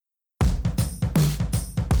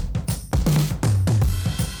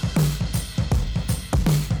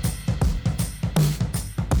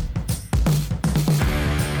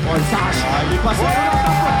passe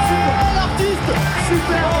super, l'artiste,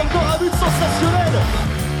 super, encore un but sensationnel.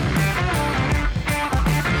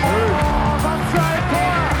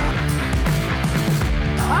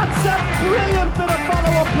 That's a brilliant bit of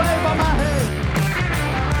follow-up play by Mahe.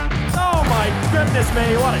 Oh my goodness me,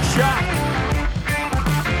 what a shot.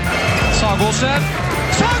 Sagosen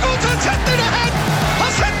setter det hen!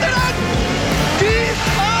 Han setter den! De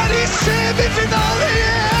er i semifinale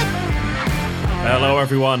igjen! Hello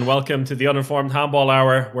everyone, welcome to the Uninformed Handball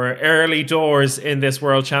Hour. We're early doors in this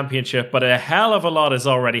World Championship, but a hell of a lot has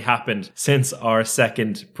already happened since our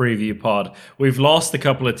second preview pod. We've lost a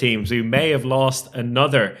couple of teams. We may have lost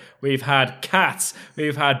another. We've had cats,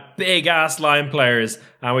 we've had big-ass line players,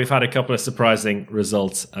 and we've had a couple of surprising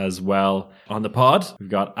results as well. On the pod, we've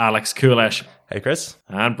got Alex Kulesh. Hey, Chris.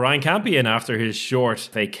 And Brian Campion, after his short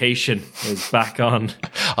vacation, is back on.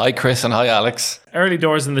 Hi, Chris, and hi, Alex. Early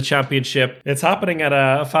doors in the championship. It's happening at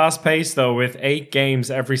a fast pace, though, with 8 games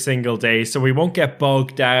every single day, so we won't get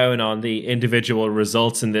bogged down on the individual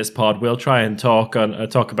results in this pod. We'll try and talk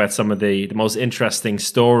about some of the most interesting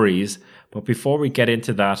stories. But before we get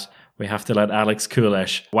into that, we have to let Alex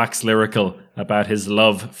Kulesh wax lyrical about his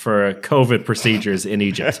love for COVID procedures in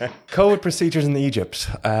Egypt. COVID procedures in Egypt.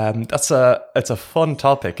 It's a fun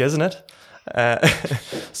topic, isn't it?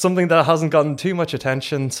 Something that hasn't gotten too much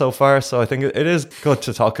attention so far, so I think it is good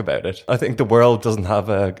to talk about it. I think the world doesn't have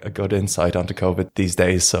a good insight onto COVID these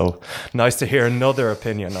days, so nice to hear another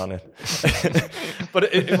opinion on it. But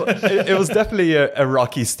it was definitely a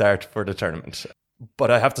rocky start for the tournament.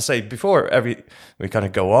 But I have to say, before we kind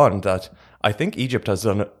of go on, that I think Egypt has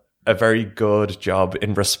done a very good job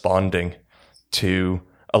in responding to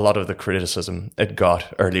a lot of the criticism it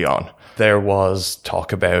got early on. There was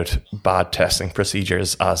talk about bad testing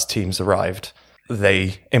procedures as teams arrived.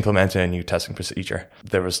 They implemented a new testing procedure.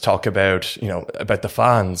 There was talk about the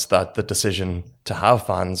fans, that the decision to have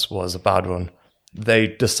fans was a bad one. They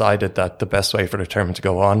decided that the best way for the tournament to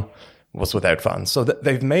go on was without fans. So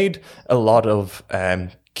they've made a lot of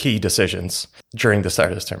key decisions during the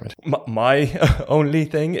start of this tournament. My only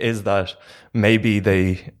thing is that maybe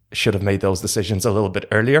they should have made those decisions a little bit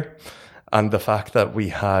earlier. And the fact that we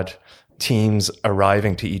had teams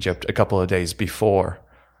arriving to Egypt a couple of days before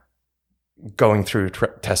going through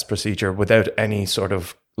test procedure without any sort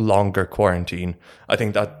of longer quarantine, I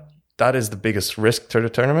think that is the biggest risk to the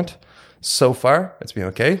tournament. So far, it's been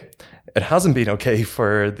okay. It hasn't been okay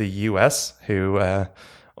for the US, who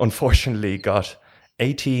unfortunately got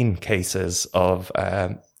 18 cases of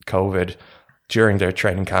COVID during their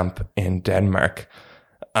training camp in Denmark.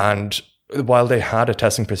 And while they had a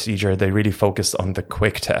testing procedure, they really focused on the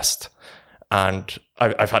quick test. And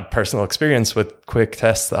I've had personal experience with quick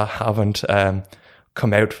tests that haven't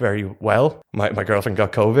come out very well. My girlfriend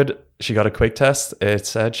got COVID. She got a quick test. It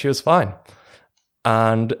said she was fine.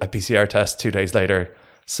 And a PCR test 2 days later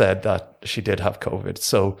said that she did have COVID.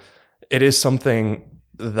 So it is something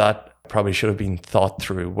that probably should have been thought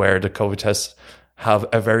through, where the COVID tests have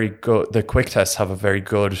the quick tests have a very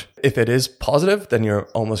good, if it is positive, then you're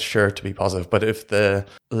almost sure to be positive. But if the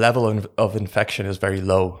level of infection is very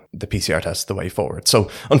low, the PCR test is the way forward.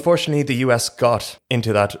 So unfortunately, the US got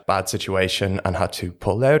into that bad situation and had to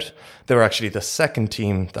pull out. They were actually the second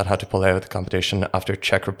team that had to pull out of the competition after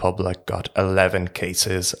Czech Republic got 11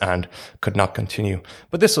 cases and could not continue.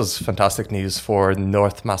 But this was fantastic news for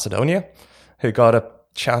North Macedonia, who got a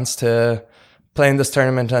chance to play in this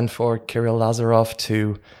tournament, and for Kirill Lazarov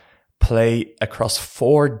to play across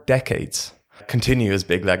 4 decades, continue his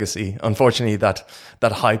big legacy. Unfortunately, that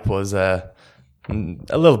hype was a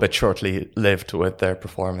little bit shortly lived with their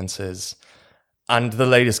performances. And the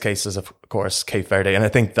latest case is, of course, Cape Verde. And I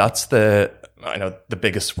think that's the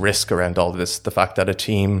biggest risk around all of this. The fact that a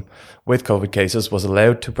team with COVID cases was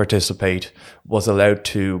allowed to participate, was allowed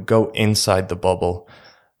to go inside the bubble.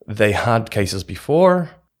 They had cases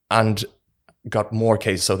before and got more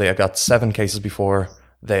cases. So they got 7 cases before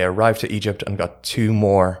they arrived to Egypt and got 2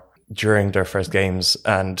 more during their first games.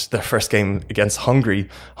 And their first game against Hungary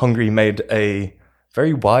made a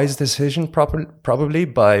very wise decision, probably,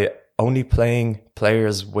 by only playing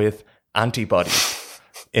players with antibodies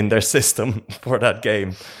in their system for that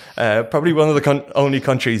game. Probably one of the only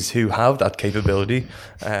countries who have that capability.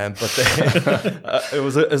 But it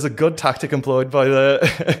was a good tactic employed by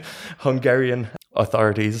the Hungarian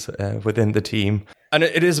authorities within the team. And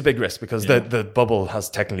it is a big risk because the bubble has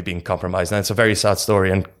technically been compromised. And it's a very sad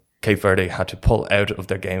story. And Cape Verde had to pull out of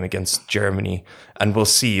their game against Germany. And we'll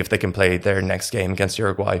see if they can play their next game against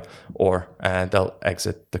Uruguay, or they'll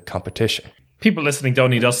exit the competition. People listening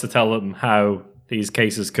don't need us to tell them how these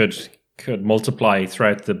cases could could multiply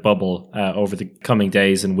throughout the bubble over the coming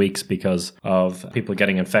days and weeks because of people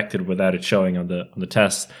getting infected without it showing on the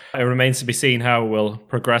tests. It remains to be seen how it will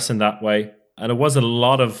progress in that way. And it was a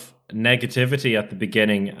lot of negativity at the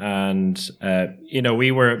beginning. And,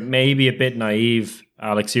 we were maybe a bit naive,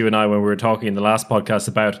 Alex, you and I, when we were talking in the last podcast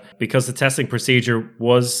about, because the testing procedure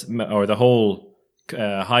was, or the whole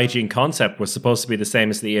hygiene concept was supposed to be the same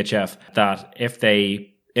as the EHF, that if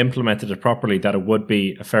they implemented it properly, that it would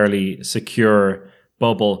be a fairly secure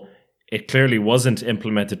bubble. It clearly wasn't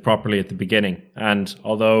implemented properly at the beginning. And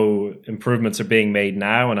although improvements are being made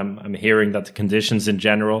now, and I'm hearing that the conditions in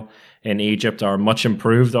general in Egypt are much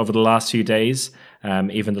improved over the last few days,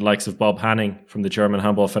 even the likes of Bob Hanning from the German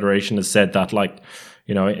Handball Federation has said that,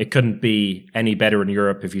 it couldn't be any better in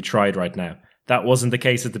Europe if you tried right now. That wasn't the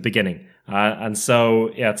case at the beginning. And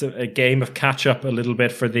so, it's a game of catch up a little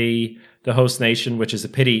bit for the host nation, which is a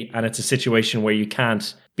pity. And it's a situation where you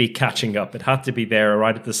can't be catching up. It had to be there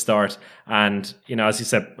right at the start. And, as you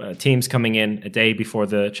said, teams coming in a day before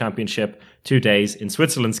the championship, 2 days, in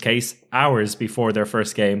Switzerland's case, hours before their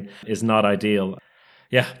first game, is not ideal.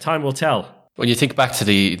 Yeah, time will tell. When you think back to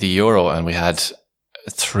the Euro, and we had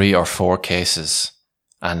 3 or 4 cases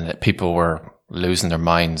and people were losing their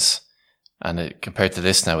minds. And compared to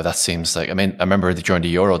this now, that seems like, I remember during the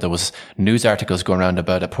Euro, there was news articles going around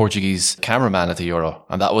about a Portuguese cameraman at the Euro.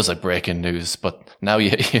 And that was like breaking news. But now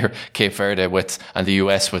you hear Cape Verde and the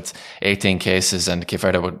US with 18 cases and Cape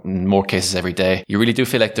Verde with more cases every day. You really do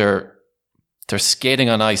feel like they're skating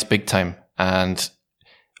on ice big time. And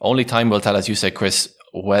only time will tell, as you say, Chris,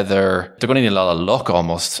 whether they're going to need a lot of luck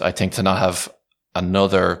almost, I think, to not have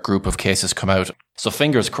another group of cases come out. So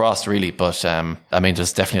fingers crossed, really. But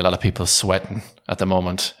there's definitely a lot of people sweating at the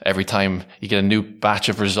moment. Every time you get a new batch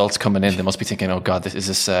of results coming in, they must be thinking, "Oh God, is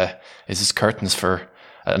this curtains for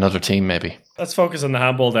another team?" Maybe. Let's focus on the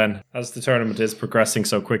handball then, as the tournament is progressing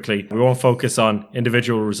so quickly. We won't focus on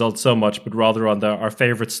individual results so much, but rather on our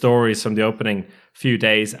favourite stories from the opening few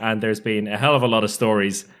days. And there's been a hell of a lot of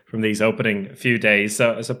stories from these opening few days.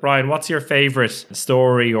 So Brian, what's your favourite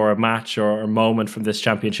story or a match or a moment from this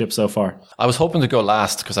championship so far? I was hoping to go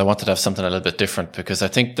last because I wanted to have something a little bit different, because I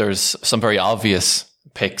think there's some very obvious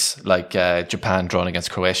picks, like Japan drawing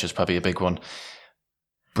against Croatia is probably a big one.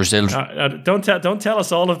 Brazil. Don't tell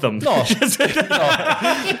us all of them. No.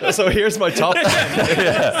 So here's my top.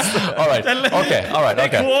 Yeah. All right. Okay. All right.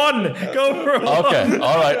 Pick one. Go for one. Okay.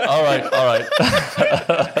 All right.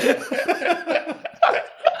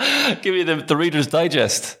 Give me the Reader's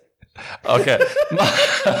Digest. Okay.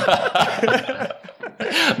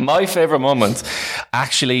 My favorite moment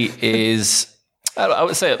actually is, I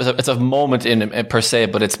would say it's a moment in per se,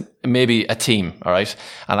 but it's maybe a team. All right.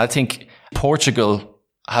 And I think Portugal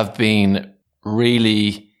have been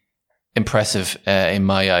really impressive in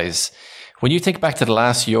my eyes. When you think back to the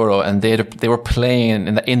last Euro, and they were playing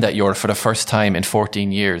in that Euro for the first time in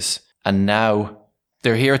 14 years, and now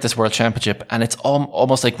they're here at this World Championship, and it's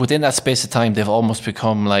almost like within that space of time, they've almost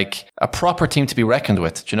become like a proper team to be reckoned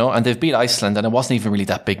with, and they've beat Iceland, and it wasn't even really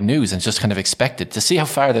that big news, and it's just kind of expected to see how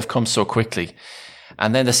far they've come so quickly.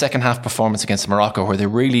 And then the second half performance against Morocco, where they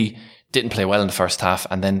really didn't play well in the first half,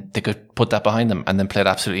 and then they could put that behind them and then played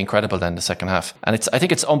absolutely incredible then in the second half. And I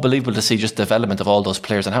think it's unbelievable to see just the development of all those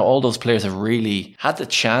players and how all those players have really had the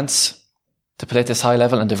chance to play at this high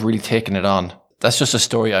level, and they've really taken it on. That's just a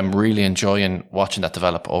story I'm really enjoying watching that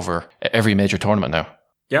develop over every major tournament now.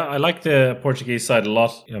 Yeah, I like the Portuguese side a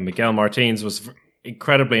lot. Miguel Martins was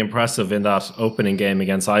incredibly impressive in that opening game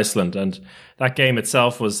against Iceland, and that game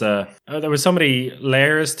itself was there was so many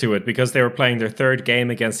layers to it, because they were playing their third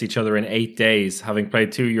game against each other in 8 days, having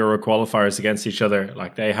played 2 Euro qualifiers against each other.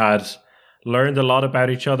 Like, they had learned a lot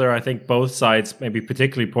about each other. I think both sides, maybe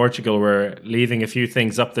particularly Portugal, were leaving a few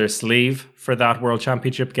things up their sleeve for that World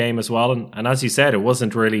Championship game as well. And as you said, it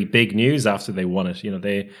wasn't really big news after they won it.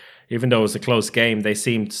 They, even though it was a close game, they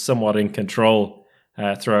seemed somewhat in control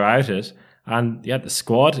throughout it. And yeah, the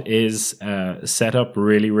squad is set up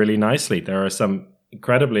really, really nicely. There are some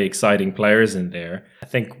incredibly exciting players in there. I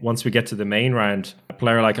think once we get to the main round, a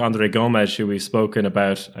player like Andre Gomes, who we've spoken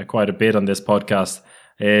about quite a bit on this podcast,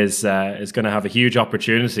 is going to have a huge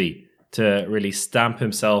opportunity to really stamp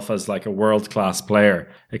himself as like a world-class player.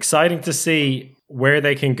 Exciting to see where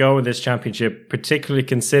they can go in this championship, particularly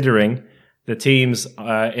considering the teams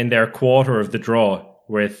in their quarter of the draw,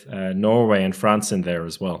 with Norway and France in there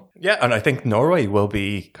as well. Yeah, and I think Norway will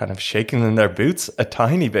be kind of shaking in their boots a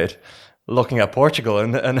tiny bit looking at Portugal,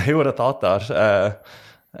 and who would have thought that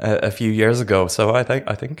a few years ago. So I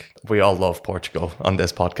think we all love Portugal on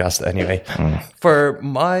this podcast anyway. For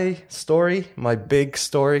my story, my big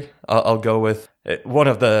story, I'll go with one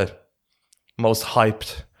of the most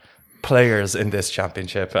hyped players in this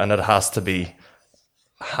championship, and it has to be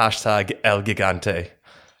hashtag El Gigante.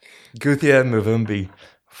 Guthrie Muvumbi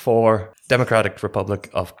for Democratic Republic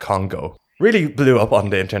of Congo really blew up on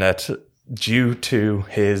the internet due to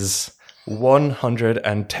his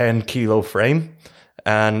 110 kilo frame,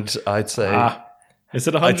 and I'd say is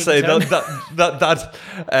it 110? I'd say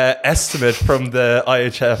that estimate from the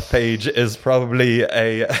IHF page is probably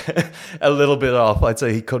a little bit off. I'd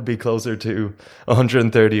say he could be closer to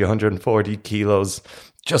 130, 140 kilos.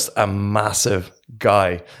 Just a massive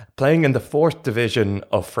guy playing in the 4th division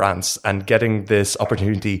of France and getting this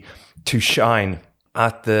opportunity to shine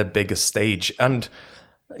at the biggest stage. And,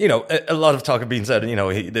 you know, a lot of talk have been said, you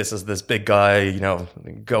know, this is this big guy, you know,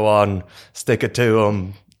 go on, stick it to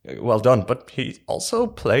him. Well done. But he also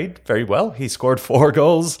played very well. He scored 4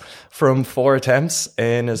 goals from 4 attempts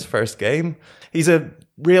in his first game. He's a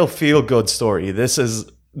real feel-good story. This is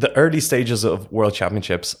the early stages of World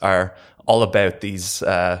Championships are all about these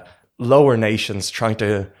lower nations trying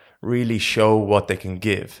to really show what they can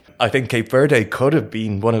give. I think Cape Verde could have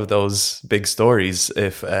been one of those big stories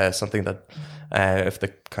if something that if the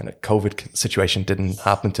kind of COVID situation didn't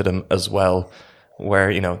happen to them as well,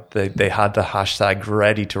 where, you know, they had the hashtag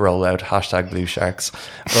ready to roll out, hashtag Blue Sharks.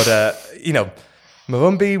 But, you know,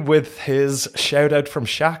 Muvumbi with his shout out from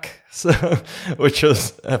Shaq, so, which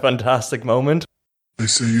was a fantastic moment. They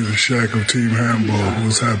say you're the Shaq of team handball.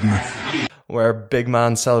 What's happening? Where big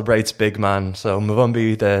man celebrates big man. So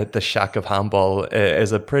Muvumbi, the Shaq of handball,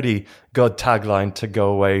 is a pretty good tagline to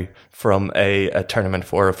go away from a tournament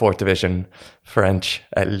for a 4th division French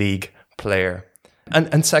league player.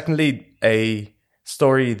 And secondly, a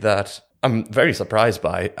story that I'm very surprised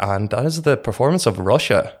by, and that is the performance of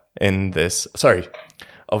Russia in this. Sorry,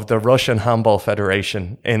 of the Russian Handball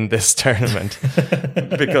Federation in this tournament,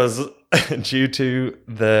 because due to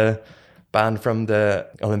the ban from the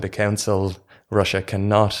Olympic Council, Russia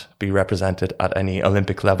cannot be represented at any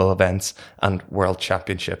Olympic level events and world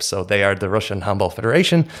championships. So they are the Russian Handball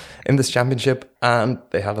Federation in this championship, and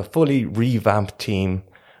they have a fully revamped team,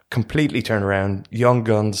 completely turned around. Young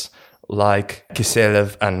guns like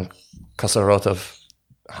Kiselev and Kosarotov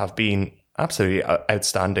have been absolutely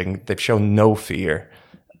outstanding. They've shown no fear,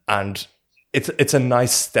 and it's a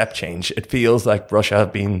nice step change. It feels like Russia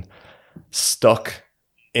have been stuck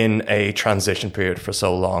in a transition period for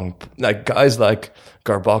so long. Like guys like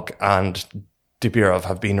Gorbok and Dubirov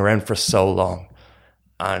have been around for so long,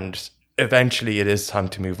 and eventually it is time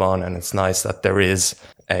to move on. And it's nice that there is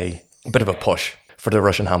a bit of a push for the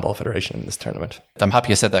Russian Handball Federation in this tournament. I'm happy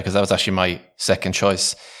you said that, because that was actually my second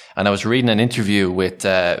choice. And I was reading an interview with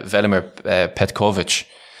Velimir Petkovic,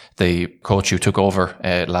 the coach who took over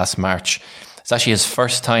last March. It's actually his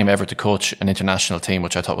first time ever to coach an international team,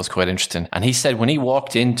 which I thought was quite interesting. And he said when he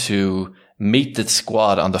walked in to meet the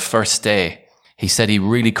squad on the first day, he said he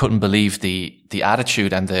really couldn't believe the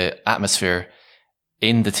attitude and the atmosphere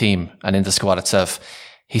in the team and in the squad itself.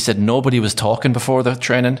 He said nobody was talking before the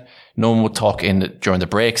training. No one would talk during the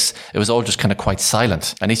breaks. It was all just kind of quite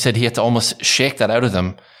silent. And he said he had to almost shake that out of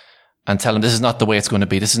them and tell them, this is not the way it's going to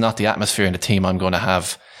be. This is not the atmosphere in the team I'm going to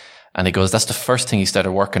have. And he goes, that's the first thing he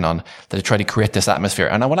started working on, that he tried to create this atmosphere.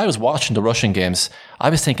 And when I was watching the Russian games, I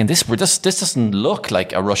was thinking, this doesn't look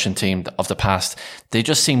like a Russian team of the past. They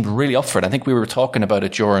just seemed really up for it. I think we were talking about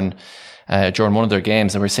it during one of their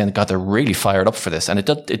games, and we were saying, God, they're really fired up for this. And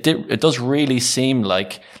it does really seem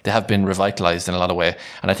like they have been revitalized in a lot of way.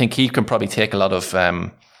 And I think he can probably take a lot of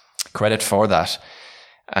credit for that.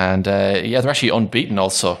 And they're actually unbeaten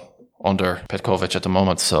also under Petkovic at the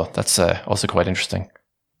moment. So that's also quite interesting.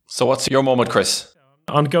 So what's your moment, Chris?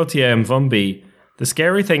 On Gauthier Muvumbi, the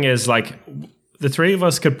scary thing is, like, the three of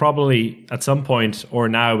us could probably at some point or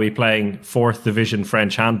now be playing 4th division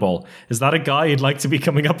French handball. Is that a guy you'd like to be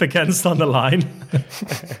coming up against on the line?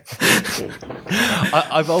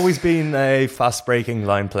 I've always been a fast breaking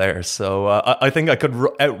line player, so I think I could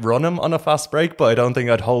outrun him on a fast break, but I don't think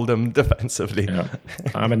I'd hold him defensively. Yeah.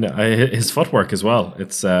 I mean, his footwork as well.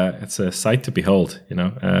 It's a sight to behold. You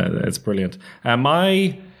know, it's brilliant.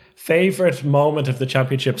 My favorite moment of the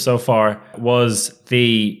championship so far was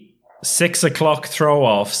the 6 o'clock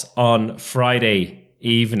throw-offs on Friday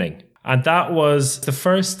evening. And that was the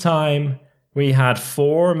first time we had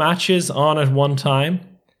 4 matches on at one time.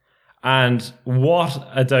 And what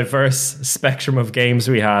a diverse spectrum of games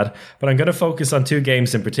we had. But I'm going to focus on 2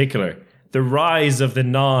 games in particular. The rise of the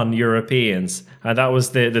non-Europeans. And that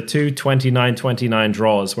was the 2 29-29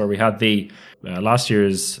 draws, where we had the last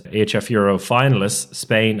year's AHF Euro finalists,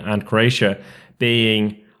 Spain and Croatia,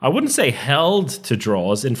 being I wouldn't say held to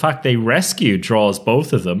draws. In fact, they rescued draws,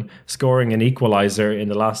 both of them, scoring an equalizer in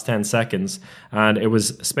the last 10 seconds. And it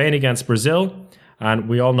was Spain against Brazil. And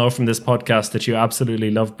we all know from this podcast that you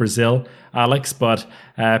absolutely love Brazil, Alex. But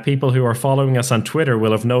people who are following us on Twitter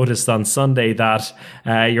will have noticed on Sunday that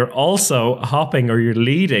you're also hopping, or you're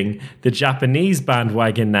leading, the Japanese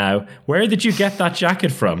bandwagon now. Where did you get that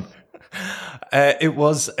jacket from? It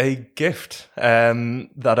was a gift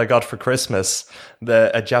that I got for Christmas.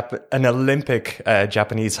 An Olympic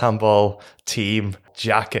Japanese handball team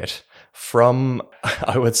jacket from,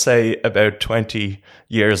 I would say, about 20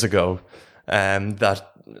 years ago.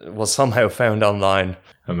 That was somehow found online.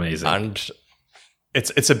 Amazing. And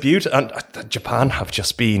it's a beauty. And Japan have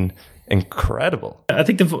just been incredible. I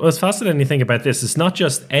think the most fascinating thing about this is not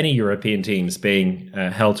just any European teams being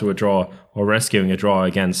held to a draw or rescuing a draw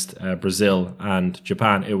against Brazil and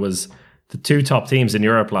Japan. It was the two top teams in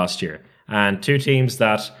Europe last year, and two teams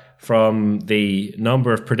that, from the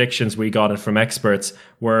number of predictions we got from experts,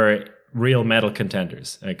 were real medal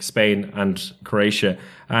contenders, like Spain and Croatia.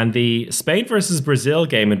 And the Spain versus Brazil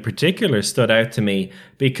game in particular stood out to me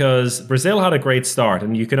because Brazil had a great start,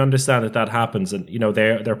 and you can understand that happens. And, you know,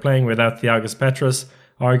 they're playing without Thiago Petros,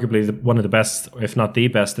 arguably one of the best, if not the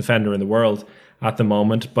best defender in the world at the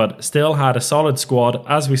moment, but still had a solid squad.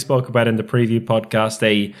 As we spoke about in the preview podcast,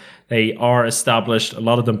 they are established, a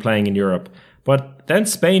lot of them playing in Europe. But then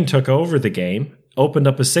Spain took over the game, opened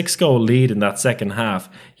up a 6-goal lead in that second half,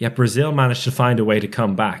 yet Brazil managed to find a way to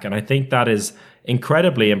come back. And I think that is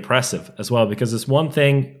incredibly impressive as well, because it's one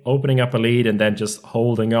thing opening up a lead and then just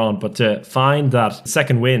holding on, but to find that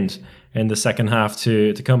second wind in the second half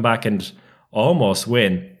to come back and almost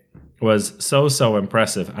win was so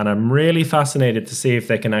impressive. And I'm really fascinated to see if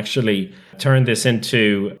they can actually turn this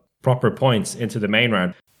into proper points into the main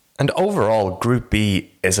round. And overall, Group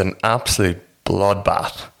B is an absolute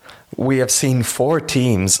bloodbath. We have seen four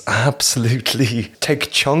teams absolutely take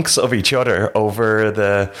chunks of each other over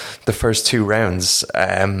the first two rounds.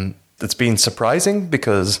 It's been surprising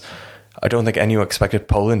because I don't think anyone expected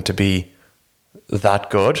Poland to be that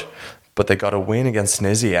good, but they got a win against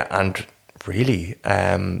Tunisia and really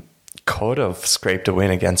could have scraped a win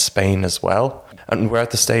against Spain as well. And we're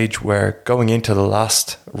at the stage where, going into the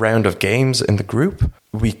last round of games in the group,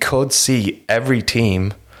 we could see every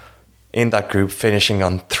team in that group finishing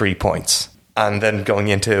on 3 points, and then going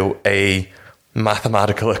into a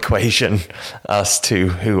mathematical equation as to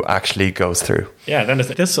who actually goes through. Yeah, then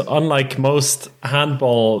this, unlike most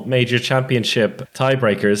handball major championship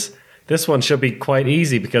tiebreakers, this one should be quite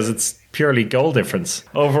easy because it's purely goal difference,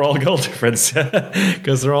 overall goal difference,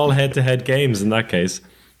 because they're all head-to-head games in that case.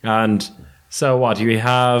 And so what, you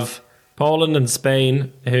have Poland and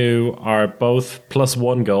Spain, who are both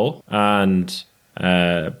 +1 goal, and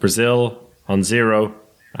Brazil on 0,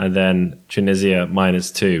 and then Tunisia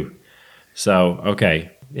 -2. So,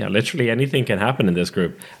 okay. Yeah, literally anything can happen in this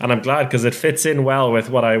group. And I'm glad, because it fits in well with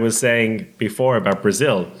what I was saying before about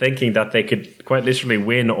Brazil, thinking that they could quite literally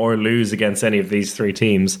win or lose against any of these three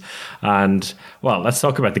teams. And, well, let's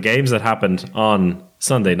talk about the games that happened on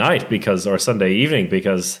Sunday night, or Sunday evening,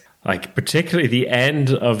 because, like, particularly the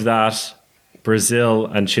end of that Brazil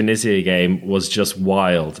and Tunisia game was just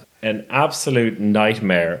wild. An absolute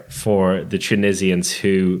nightmare for the Tunisians,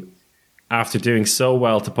 who, after doing so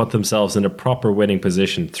well to put themselves in a proper winning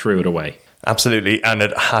position, threw it away. Absolutely. And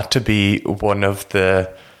it had to be one of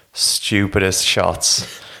the stupidest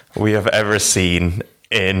shots we have ever seen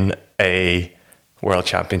in a World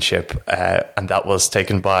Championship. And that was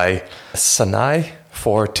taken by Sanai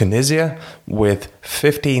for Tunisia with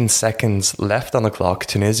 15 seconds left on the clock.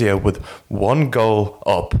 Tunisia with 1 goal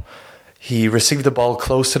up. He received the ball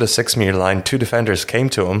close to the 6-metre line. 2 defenders came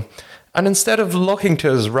to him. And instead of looking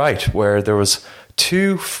to his right, where there was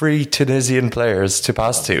 2 free Tunisian players to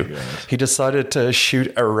pass to, he decided to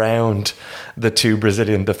shoot around the 2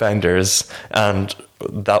 Brazilian defenders. And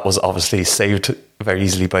that was obviously saved very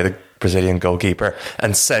easily by the Brazilian goalkeeper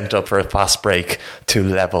and sent up for a fast break to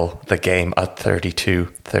level the game at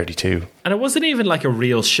 32-32. And it wasn't even like a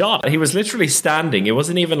real shot. He was literally standing. It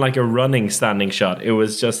wasn't even like a running standing shot. It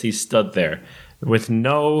was just he stood there with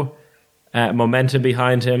no momentum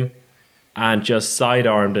behind him and just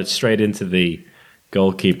sidearmed it straight into the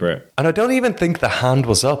goalkeeper. And I don't even think the hand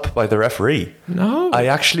was up by the referee. No. I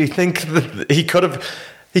actually think that he could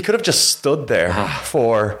have just stood there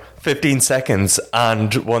for 15 seconds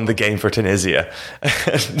and won the game for Tunisia.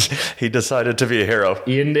 And he decided to be a hero.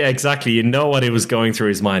 Exactly. You know what he was going through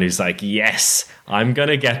his mind. He was like, yes, I'm going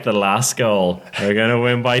to get the last goal. We're going to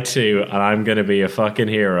win by 2 and I'm going to be a fucking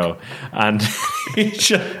hero. And he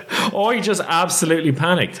just absolutely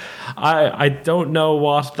panicked. I don't know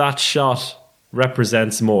what that shot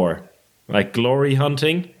represents more, like glory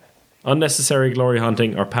hunting, unnecessary glory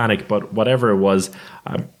hunting, or panic. But whatever it was,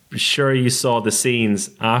 I'm sure you saw the scenes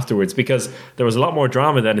afterwards, because there was a lot more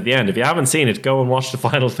drama then at the end. If you haven't seen it, go and watch the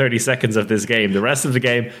final 30 seconds of this game. The rest of the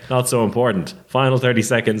game, not so important. Final 30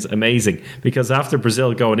 seconds, amazing, because after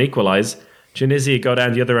Brazil go and equalise, Tunisia go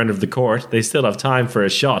down the other end of the court. They still have time for a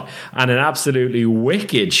shot, and an absolutely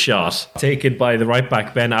wicked shot taken by the right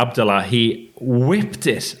back Ben Abdallah. He whipped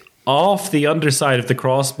it off the underside of the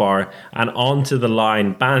crossbar and onto the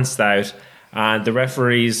line, bounced out, and the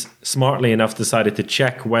referees smartly enough decided to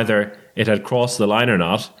check whether it had crossed the line or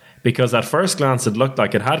not, because at first glance it looked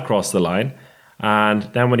like it had crossed the line, and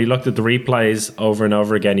then when he looked at the replays over and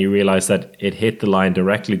over again, he realised that it hit the line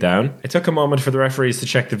directly down. It took a moment for the referees to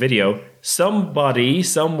check the video. Somebody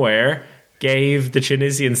somewhere gave the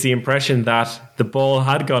Tunisians the impression that the ball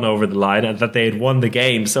had gone over the line and that they had won the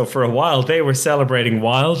game. So for a while they were celebrating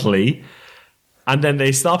wildly, and then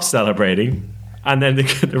they stopped celebrating, and then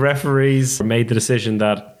the referees made the decision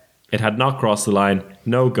that it had not crossed the line.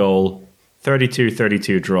 No goal,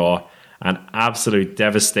 32-32 draw, and absolute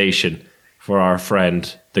devastation for our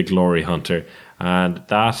friend the glory hunter. And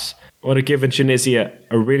that would have given Tunisia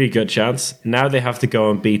a really good chance. Now they have to go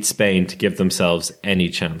and beat Spain to give themselves any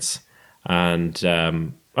chance. And,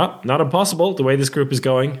 well, not impossible the way this group is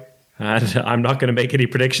going. And I'm not going to make any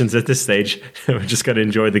predictions at this stage. We're just going to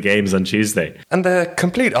enjoy the games on Tuesday. And the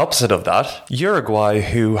complete opposite of that, Uruguay,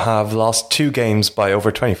 who have lost 2 games by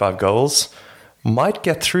over 25 goals, might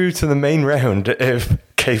get through to the main round if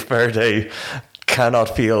Cape Verde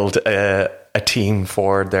cannot field a team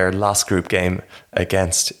for their last group game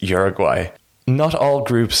against Uruguay. Not all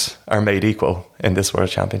groups are made equal in this World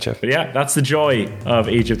Championship. But yeah, that's the joy of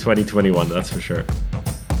Egypt 2021, that's for sure.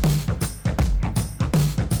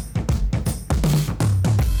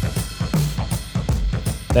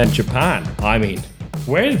 Then Japan, I mean,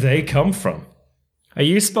 where did they come from?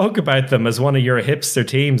 You spoke about them as one of your hipster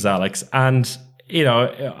teams, Alex, and, you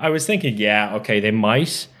know, I was thinking, yeah, okay, they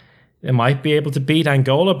might be able to beat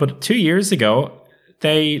Angola, but 2 years ago,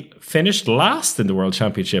 they finished last in the World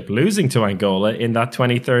Championship, losing to Angola in that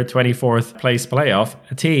 23rd, 24th place playoff,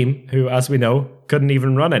 a team who, as we know, couldn't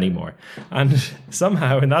even run anymore. And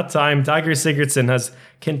somehow in that time, Dagger Sigurdsson has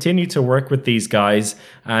continued to work with these guys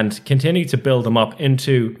and continue to build them up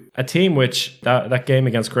into a team which, that game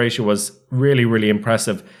against Croatia was really, really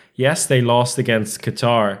impressive. Yes, they lost against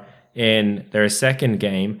Qatar in their second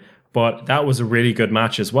game, but that was a really good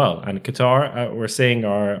match as well. And Qatar, we're seeing,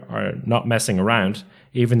 are not messing around,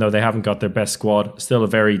 even though they haven't got their best squad. Still a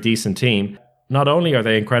very decent team. Not only are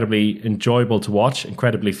they incredibly enjoyable to watch,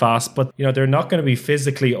 incredibly fast, but you know they're not going to be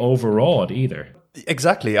physically overawed either.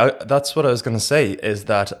 Exactly. That's what I was going to say, is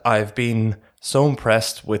that I've been so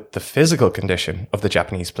impressed with the physical condition of the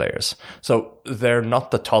Japanese players. So they're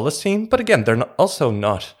not the tallest team, but again, they're also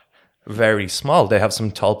not very small. They have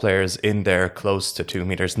some tall players in there close to 2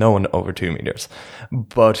 meters, no one over 2 meters.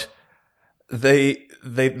 But they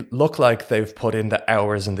look like they've put in the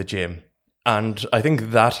hours in the gym. And I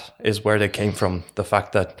think that is where they came from. The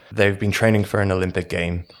fact that they've been training for an Olympic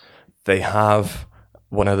game. They have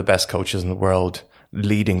one of the best coaches in the world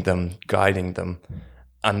leading them, guiding them.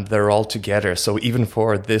 And they're all together. So even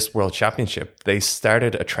for this World Championship, they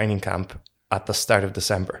started a training camp at the start of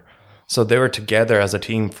December. So they were together as a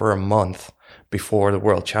team for a month before the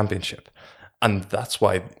World Championship. And that's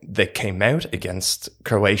why they came out against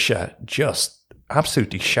Croatia just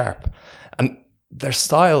absolutely sharp. And their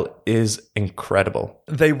style is incredible.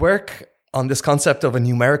 They work on this concept of a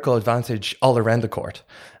numerical advantage all around the court.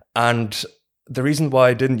 And the reason why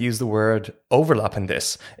I didn't use the word overlap in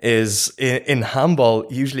this is in handball,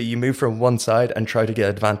 usually you move from one side and try to get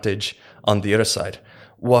advantage on the other side.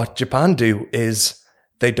 What Japan do is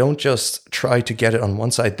they don't just try to get it on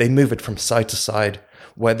one side, they move it from side to side,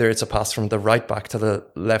 whether it's a pass from the right back to the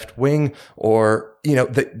left wing, or, you know,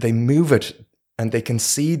 they move it and they can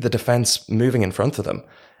see the defense moving in front of them.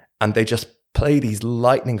 And they just play these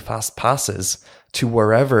lightning fast passes to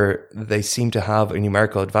wherever they seem to have a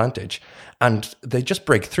numerical advantage. And they just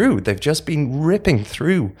break through. They've just been ripping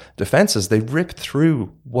through defenses. They ripped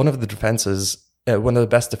through one of the defenses, one of the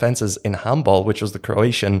best defenses in handball, which was the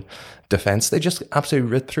Croatian defense. They just absolutely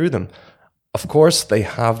ripped through them. Of course, they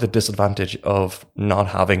have the disadvantage of not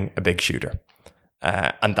having a big shooter.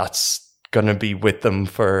 And that's going to be with them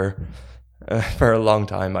for a long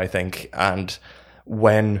time, I think. And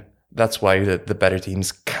that's why the better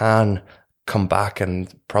teams can come back,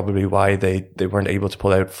 and probably why they weren't able to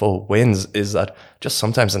pull out full wins, is that just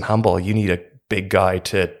sometimes in handball, you need a big guy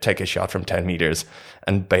to take a shot from 10 meters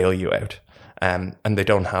and bail you out. And they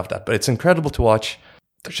don't have that. But it's incredible to watch.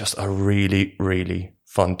 They're just a really, really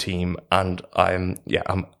fun team. And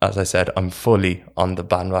as I said, I'm fully on the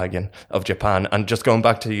bandwagon of Japan. And just going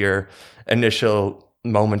back to your initial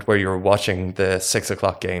moment where you were watching the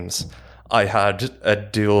 6:00 games, I had a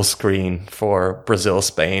dual screen for Brazil,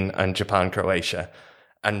 Spain and Japan, Croatia.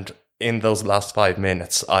 And in those last 5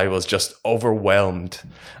 minutes, I was just overwhelmed.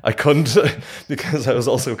 I couldn't, because I was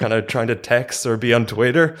also kind of trying to text or be on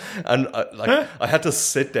Twitter. And I had to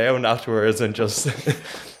sit down afterwards and just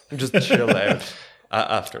chill out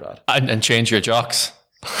after that. And change your jocks.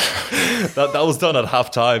 That was done at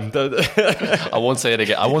halftime. I won't say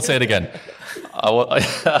it again.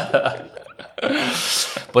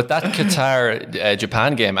 But that Qatar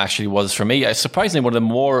Japan game actually was, for me, surprisingly one of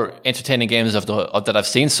the more entertaining games that I've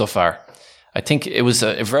seen so far. I think it was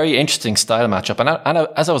a very interesting style matchup. And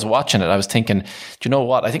as I was watching it, I was thinking, do you know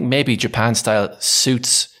what? I think maybe Japan style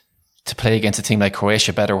suits to play against a team like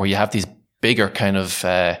Croatia better, where you have these bigger kind of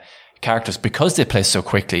characters, because they play so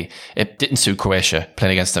quickly. It didn't suit Croatia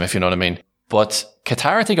playing against them, if you know what I mean. But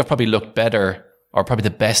Qatar, I think, have probably looked better, or probably the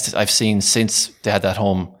best I've seen since they had that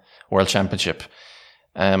home World Championship.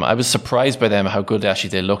 I was surprised by them, how good actually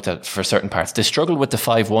they looked at for certain parts. They struggled with the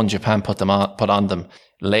 5-1 Japan put on them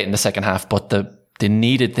late in the second half, but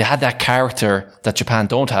they had that character that Japan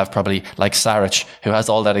don't have, probably, like Saric, who has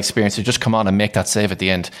all that experience to just come on and make that save at the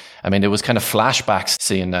end. I mean, it was kind of flashbacks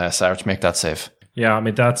seeing Saric make that save. Yeah, I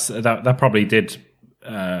mean, that probably did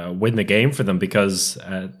win the game for them, because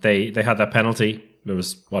they had that penalty. There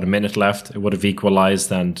was, a minute left. It would have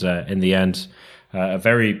equalised, and in the end, a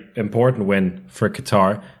very important win for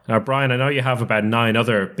Qatar. Now, Brian, I know you have about 9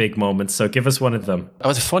 other big moments, so give us one of them. It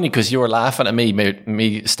was funny because you were laughing at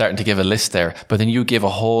me starting to give a list there, but then you gave a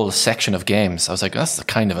whole section of games. I was like, that's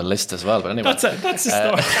kind of a list as well. But anyway, that's a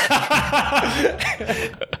story.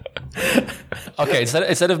 Okay,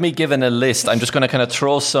 instead of me giving a list, I'm just going to kind of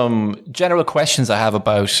throw some general questions I have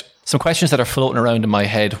about some questions that are floating around in my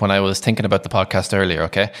head when I was thinking about the podcast earlier.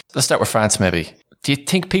 Okay, let's start with France. Maybe, do you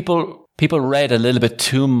think people read a little bit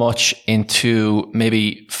too much into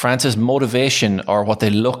maybe France's motivation, or what they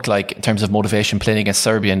looked like in terms of motivation playing against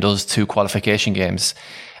Serbia in those 2 qualification games,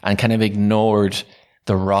 and kind of ignored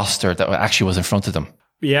the roster that actually was in front of them?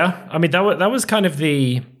 Yeah, I mean, that was kind of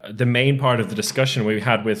the main part of the discussion we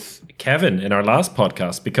had with Kevin in our last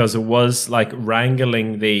podcast, because it was like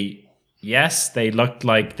wrangling they looked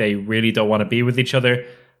like they really don't want to be with each other,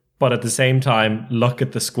 but at the same time, look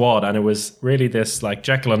at the squad. And it was really this like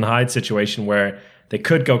Jekyll and Hyde situation where they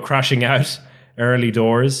could go crashing out early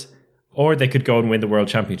doors, or they could go and win the World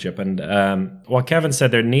Championship. And what Kevin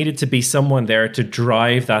said, there needed to be someone there to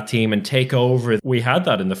drive that team and take over. We had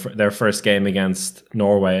that in their first game against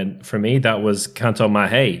Norway. And for me, that was Canton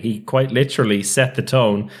Mahé. He quite literally set the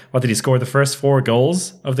tone. What did he score? The first 4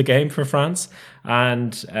 goals of the game for France.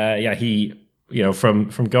 And he...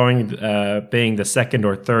 from going being the second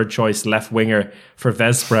or third choice left winger for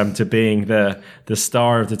Vesprem to being the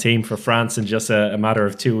star of the team for France in just a matter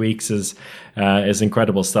of 2 weeks is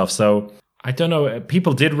incredible stuff. So I don't know.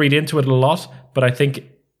 People did read into it a lot, but I think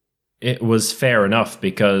it was fair enough,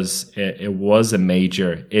 because it was a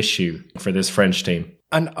major issue for this French team.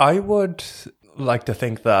 And I would like to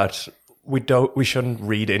think that we shouldn't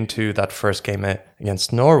read into that first game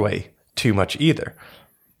against Norway too much either,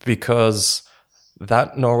 because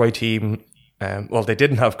that Norway team, they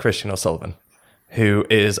didn't have Christian O'Sullivan, who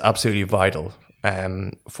is absolutely vital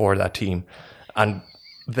for that team. And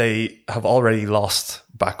they have already lost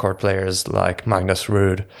backcourt players like Magnus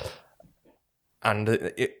Ruud. And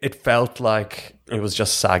it felt like it was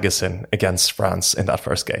just Sagosen against France in that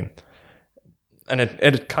first game. And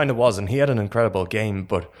it kind of was. And he had an incredible game,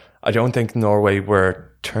 but I don't think Norway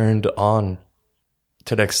were turned on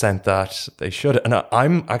to the extent that they should. And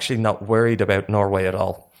I'm actually not worried about Norway at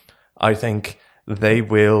all. I think they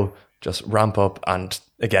will just ramp up, and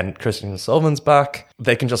again, Christian O'Sullivan's back.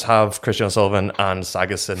 They can just have Christian O'Sullivan and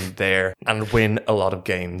Sagosen there and win a lot of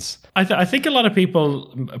games. I think a lot of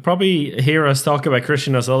people probably hear us talk about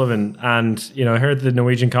Christian O'Sullivan, and I heard the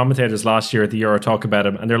Norwegian commentators last year at the Euro talk about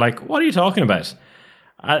him, and they're like, what are you talking about?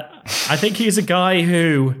 I think he's a guy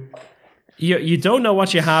who... You don't know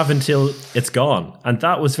what you have until it's gone. And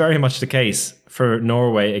that was very much the case for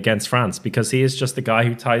Norway against France, because he is just the guy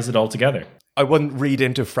who ties it all together. I wouldn't read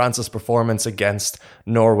into France's performance against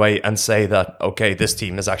Norway and say that, okay, this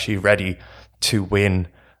team is actually ready to win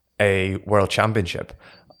a World Championship.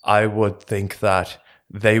 I would think that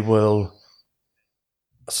they will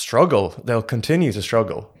struggle. They'll continue to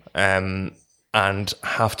struggle. and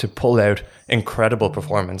have to pull out incredible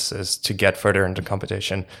performances to get further into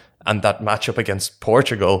competition. And that matchup against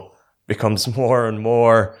Portugal becomes more and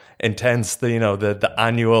more intense. The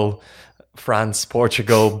annual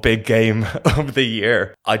France-Portugal big game of the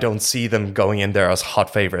year. I don't see them going in there as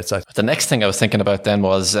hot favourites. The next thing I was thinking about then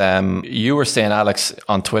was you were saying, Alex,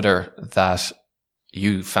 on Twitter that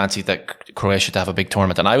you fancied that Croatia to have a big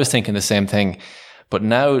tournament. And I was thinking the same thing. But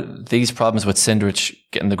now these problems with Sindric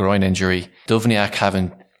getting the groin injury, Duvniak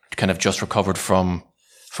having kind of just recovered from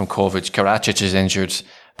COVID, Karacic is injured,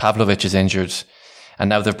 Pavlovic is injured, and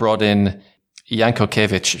now they've brought in Janko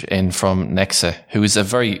Kevic in from Nexe, who is a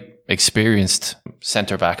very experienced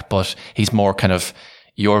centre-back, but he's more kind of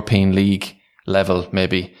European League level,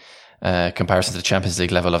 maybe, comparison to the Champions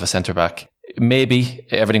League level of a centre-back. Maybe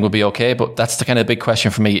everything will be okay, but that's the kind of big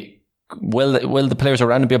question for me. Will the players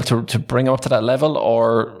around him be able to bring him up to that level,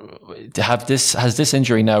 or has this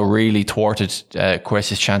injury now really thwarted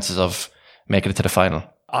Croatia's chances of making it to the final?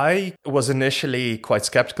 I was initially quite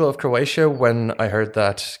skeptical of Croatia when I heard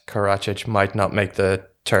that Karacic might not make the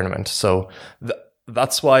tournament. So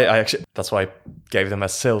that's why I gave them a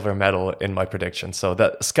silver medal in my prediction. So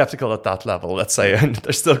that skeptical at that level, let's say, and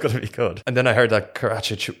they're still going to be good. And then I heard that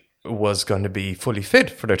Karacic was going to be fully fit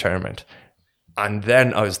for the tournament. And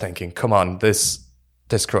then I was thinking, come on, this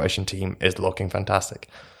Croatian team is looking fantastic.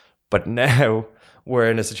 But now we're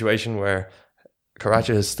in a situation where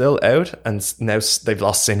Karacic is still out and now they've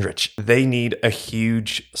lost Sindric. They need a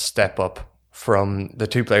huge step up from the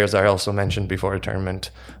two players I also mentioned before the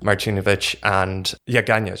tournament, Martinovic and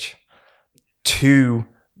Jaganic, to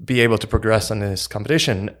be able to progress in this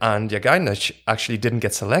competition. And Jaganic actually didn't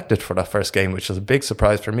get selected for that first game, which was a big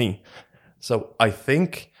surprise for me. So I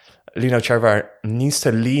think Lino Červar needs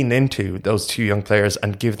to lean into those two young players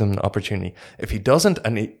and give them an opportunity. If he doesn't,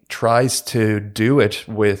 and he tries to do it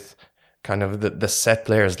with kind of the set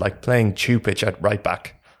players, like playing Čupić at right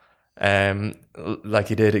back, like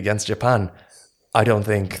he did against Japan, I don't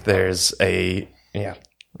think there's a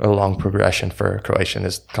long progression for Croatia in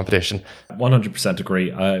this competition. 100%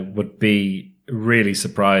 agree. I would be really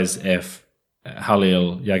surprised if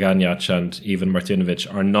Halil, Jaganic and even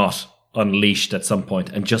Martinovic are not unleashed at some point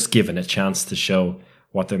and just given a chance to show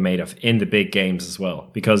what they're made of in the big games as well.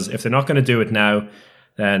 Because if they're not going to do it now,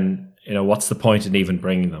 then what's the point in even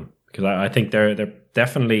bringing them? Because I think they're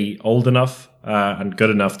definitely old enough and good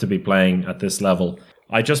enough to be playing at this level.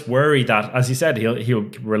 I just worry that, as you said, he'll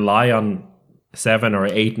rely on 7 or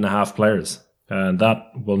 8.5 players, and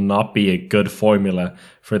that will not be a good formula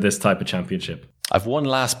for this type of championship. I've one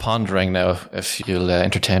last pondering now, if you'll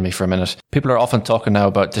entertain me for a minute. People are often talking now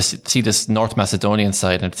about this North Macedonian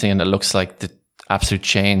side and seeing it looks like the absolute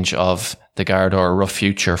change of the Garda or a rough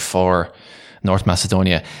future for North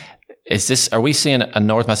Macedonia. Are we seeing a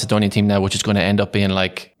North Macedonian team now which is going to end up being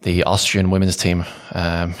like the Austrian women's team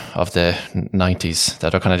of the 90s,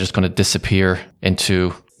 that are kind of just going to disappear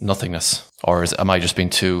into nothingness? Or am I just being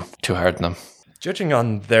too hard on them? Judging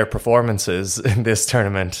on their performances in this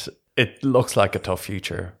tournament, it looks like a tough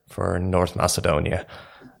future for North Macedonia.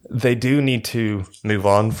 They do need to move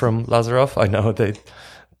on from Lazarov. I know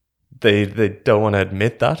they don't want to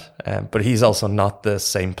admit that, but he's also not the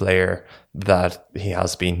same player that he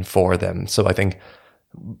has been for them. So I think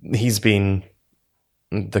he's been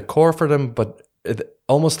the core for them, but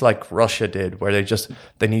almost like Russia did, where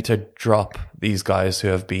they need to drop these guys who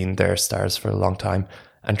have been their stars for a long time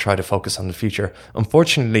and try to focus on the future.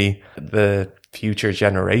 Unfortunately, the future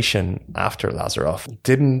generation after Lazarov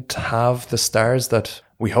didn't have the stars that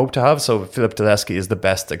we hope to have. So Filip Teleski is the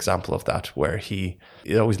best example of that, where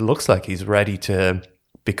it always looks like he's ready to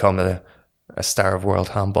become a star of world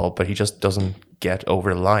handball, but he just doesn't get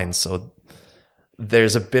over the line. So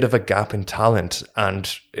there's a bit of a gap in talent.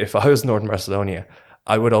 And if I was North Macedonia,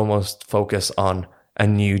 I would almost focus on a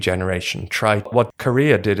new generation. Try what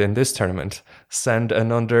Korea did in this tournament: send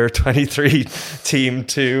an under-23 team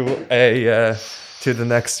to the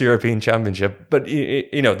next European Championship. But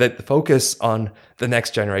the focus on the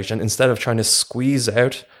next generation instead of trying to squeeze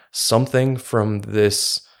out something from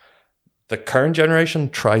the current generation.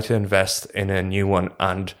 Try to invest in a new one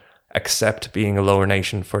and accept being a lower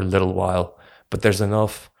nation for a little while. But there's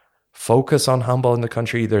enough focus on handball in the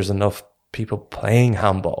country. There's enough people playing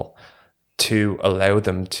handball to allow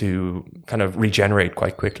them to kind of regenerate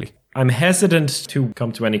quite quickly. I'm hesitant to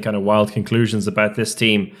come to any kind of wild conclusions about this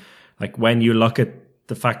team. Like when you look at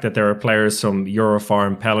the fact that there are players from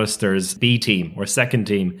Eurofarm Pellister's B team or second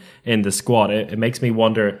team in the squad, it makes me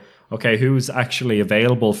wonder, okay, who's actually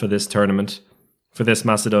available for this tournament? for this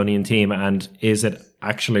Macedonian team, and is it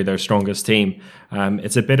actually their strongest team?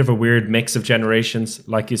 It's a bit of a weird mix of generations,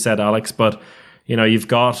 like you said, Alex, but you've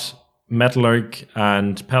got Metalurg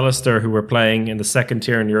and Pelister, who were playing in the second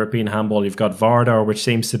tier in European handball. You've got Vardar, which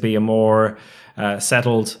seems to be a more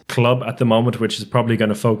settled club at the moment, which is probably going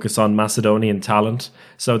to focus on Macedonian talent.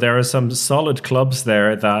 So there are some solid clubs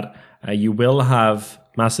there that you will have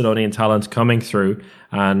Macedonian talent coming through.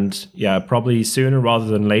 And yeah, probably sooner rather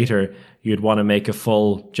than later, you'd want to make a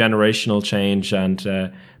full generational change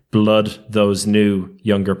and blood those new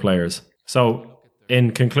younger players. So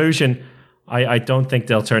in conclusion, I don't think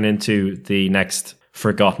they'll turn into the next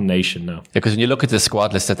forgotten nation now. Because when you look at the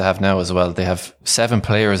squad list that they have now as well, they have 7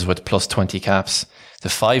 players with plus 20 caps. The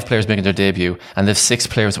 5 players making their debut, and they have 6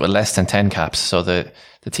 players with less than 10 caps. So the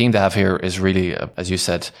team they have here is really, as you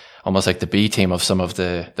said, almost like the B team of some of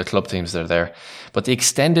the club teams that are there. But the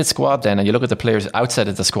extended squad then, and you look at the players outside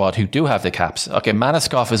of the squad who do have the caps. Okay,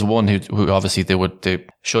 Maniskov is one who obviously they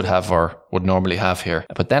should have or would normally have here.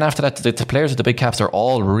 But then after that, the players with the big caps are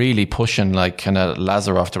all really pushing like kind of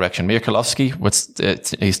Lazarov direction. Mirkolovsky,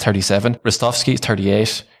 he's 37. Ristovsky is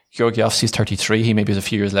 38. Georgievsky is 33. He maybe has a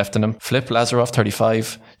few years left in him. Flip Lazarov,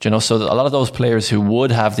 35. So a lot of those players who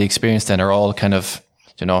would have the experience then are all kind of,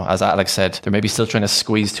 as Alex said, they're maybe still trying to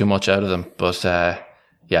squeeze too much out of them. But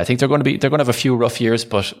I think they're going to have a few rough years.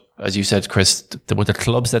 But as you said, Chris, with the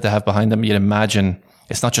clubs that they have behind them, you'd imagine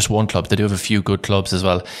it's not just one club. They do have a few good clubs as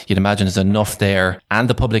well. You'd imagine there's enough there, and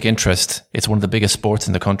the public interest. It's one of the biggest sports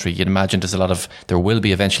in the country. You'd imagine there will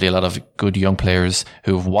be eventually a lot of good young players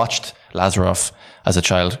who've watched Lazarov as a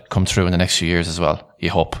child come through in the next few years as well.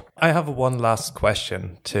 You hope. I have one last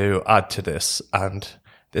question to add to this, and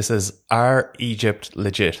this is: are Egypt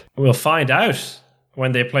legit? We'll find out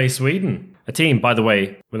when they play Sweden. A team, by the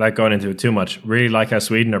way, without going into it too much, really like how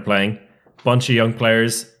Sweden are playing. Bunch of young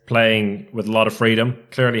players playing with a lot of freedom,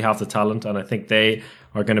 clearly have the talent, and I think they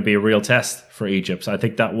are going to be a real test for Egypt. So I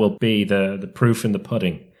think that will be the proof in the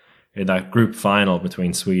pudding in that group final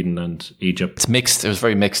between Sweden and Egypt. It's mixed. It was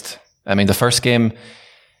very mixed. I mean, the first game,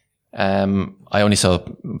 I only saw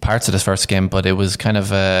parts of this first game, but it was kind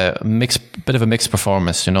of a bit of a mixed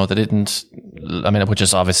performance. They didn't, which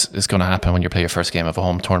is obvious is going to happen when you play your first game of a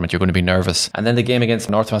home tournament. You're going to be nervous. And then the game against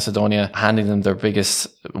North Macedonia, handing them their biggest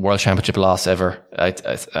World Championship loss ever.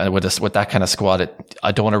 With that kind of squad,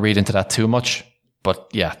 I don't want to read into that too much. But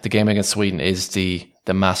yeah, the game against Sweden is the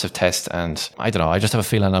massive test. And I don't know, I just have a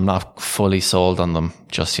feeling I'm not fully sold on them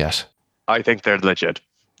just yet. I think they're legit.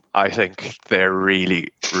 I think they're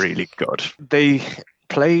really, really good. They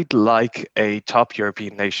played like a top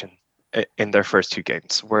European nation in their first 2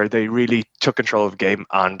 games, where they really took control of the game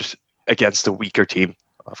and against a weaker team.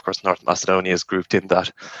 Of course, North Macedonia is grouped in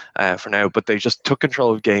that for now, but they just took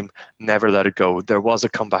control of the game, never let it go. There was a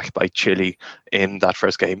comeback by Chile in that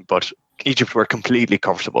first game, but Egypt were completely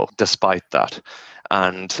comfortable despite that,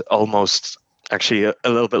 and almost actually a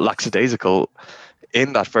little bit lackadaisical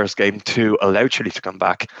in that first game to allow Chile to come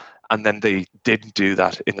back. And then they didn't do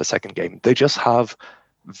that in the second game. They just have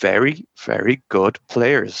very, very good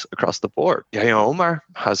players across the board. Yahya Omar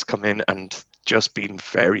has come in and just been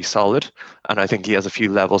very solid. And I think he has a few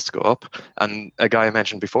levels to go up. And a guy I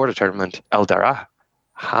mentioned before the tournament, El Dara,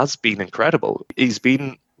 has been incredible. He's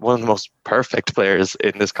been one of the most perfect players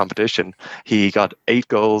in this competition. He got 8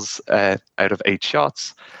 goals out of 8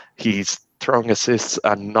 shots. He's throwing assists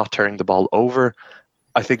and not turning the ball over.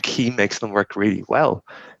 I think he makes them work really well.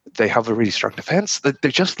 They have a really strong defense.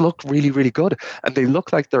 They just look really, really good. And they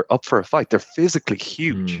look like they're up for a fight. They're physically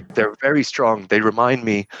huge. They're very strong. They remind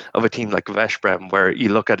me of a team like Veszprem, where you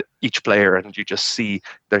look at each player and you just see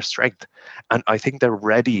their strength. And I think they're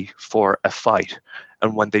ready for a fight.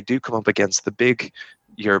 And when they do come up against the big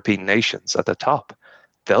European nations at the top,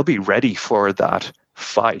 they'll be ready for that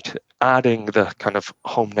fight, adding the kind of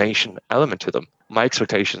home nation element to them. My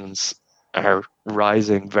expectations are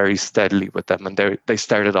rising very steadily with them, and they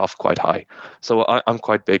started off quite high. So I'm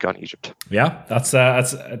quite big on Egypt. Yeah, that's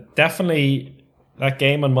definitely, that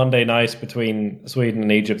game on Monday night between Sweden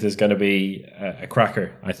and Egypt is going to be a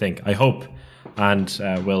cracker, I think. I hope, and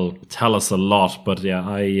will tell us a lot. But yeah,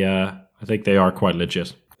 I think they are quite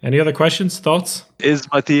legit. Any other questions, thoughts? Is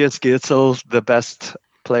Matthias Gitzel the best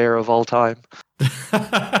player of all time?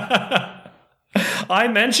 I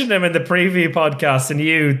mentioned him in the preview podcast and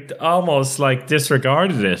you almost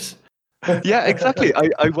disregarded it. Yeah, exactly.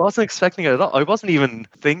 I wasn't expecting it at all. I wasn't even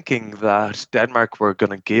thinking that Denmark were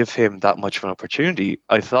going to give him that much of an opportunity.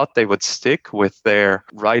 I thought they would stick with their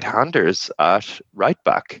right-handers at right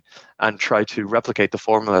back and try to replicate the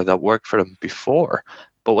formula that worked for them before.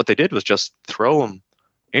 But what they did was just throw him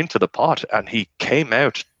into the pot, and he came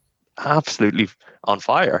out absolutely on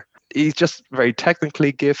fire. He's just very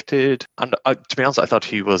technically gifted. And to be honest, I thought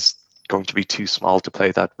he was going to be too small to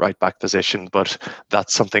play that right back position, but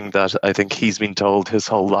that's something that I think he's been told his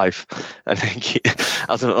whole life. I think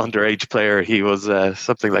as an underage player, he was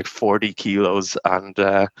something like 40 kilos and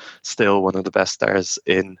still one of the best stars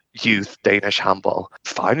in youth Danish handball.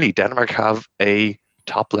 Finally, Denmark have a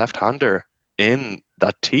top left-hander in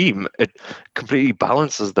that team. It completely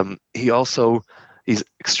balances them. He's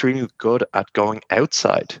extremely good at going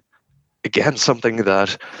outside. Again, something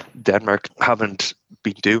that Denmark haven't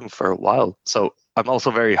been doing for a while. So I'm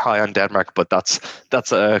also very high on Denmark, but that's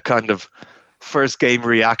a kind of first game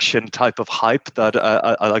reaction type of hype that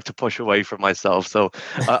I like to push away from myself. So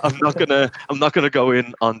I'm not gonna go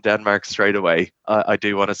in on Denmark straight away. I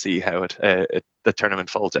do want to see how the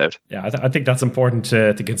tournament folds out. Yeah, I think that's important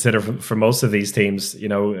to consider for most of these teams. You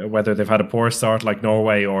know, whether they've had a poor start like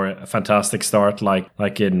Norway or a fantastic start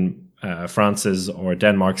like in France's or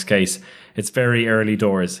Denmark's case, it's very early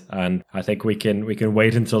doors, and I think we can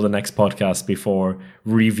wait until the next podcast before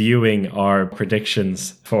reviewing our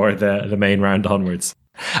predictions for the main round onwards.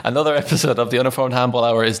 Another episode of the Uninformed Handball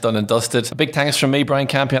Hour is done and dusted. A big thanks from me, Brian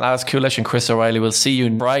Campion, Alex Kulish and Chris O'Reilly. We'll see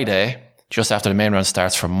you Friday just after the main round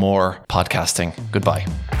starts for more podcasting. Goodbye.